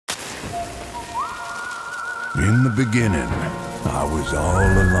In the beginning, I was all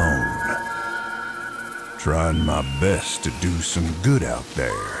alone, trying my best to do some good out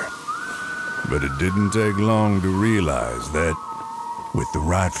there. But it didn't take long to realize that, with the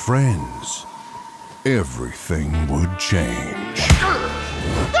right friends, everything would change.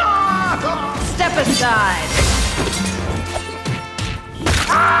 Step aside!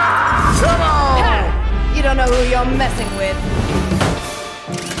 Come on! You don't know who you're messing with.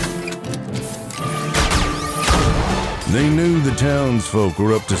 They knew the townsfolk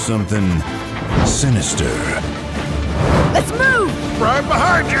were up to something sinister. Let's move! Right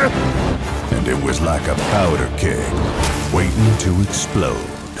behind you! And it was like a powder keg, waiting to explode.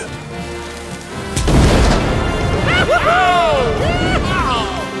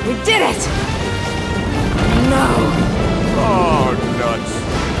 We did it! No! Oh, nuts.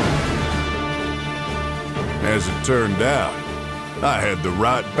 As it turned out, I had the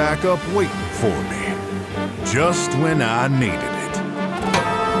right backup waiting for me. Just when I needed it.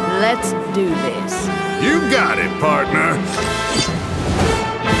 Let's do this. You got it, partner!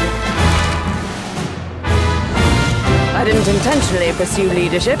 I didn't intentionally pursue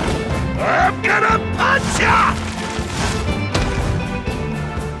leadership. I'm gonna punch ya!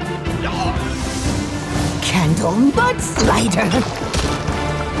 Candle butt slider.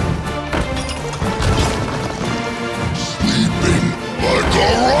 Sleeping like a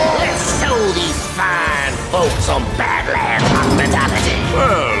rock! Let's show these fine folks some Badlands hospitality.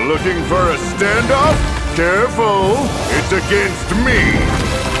 Well, looking for a standoff? Careful, it's against me.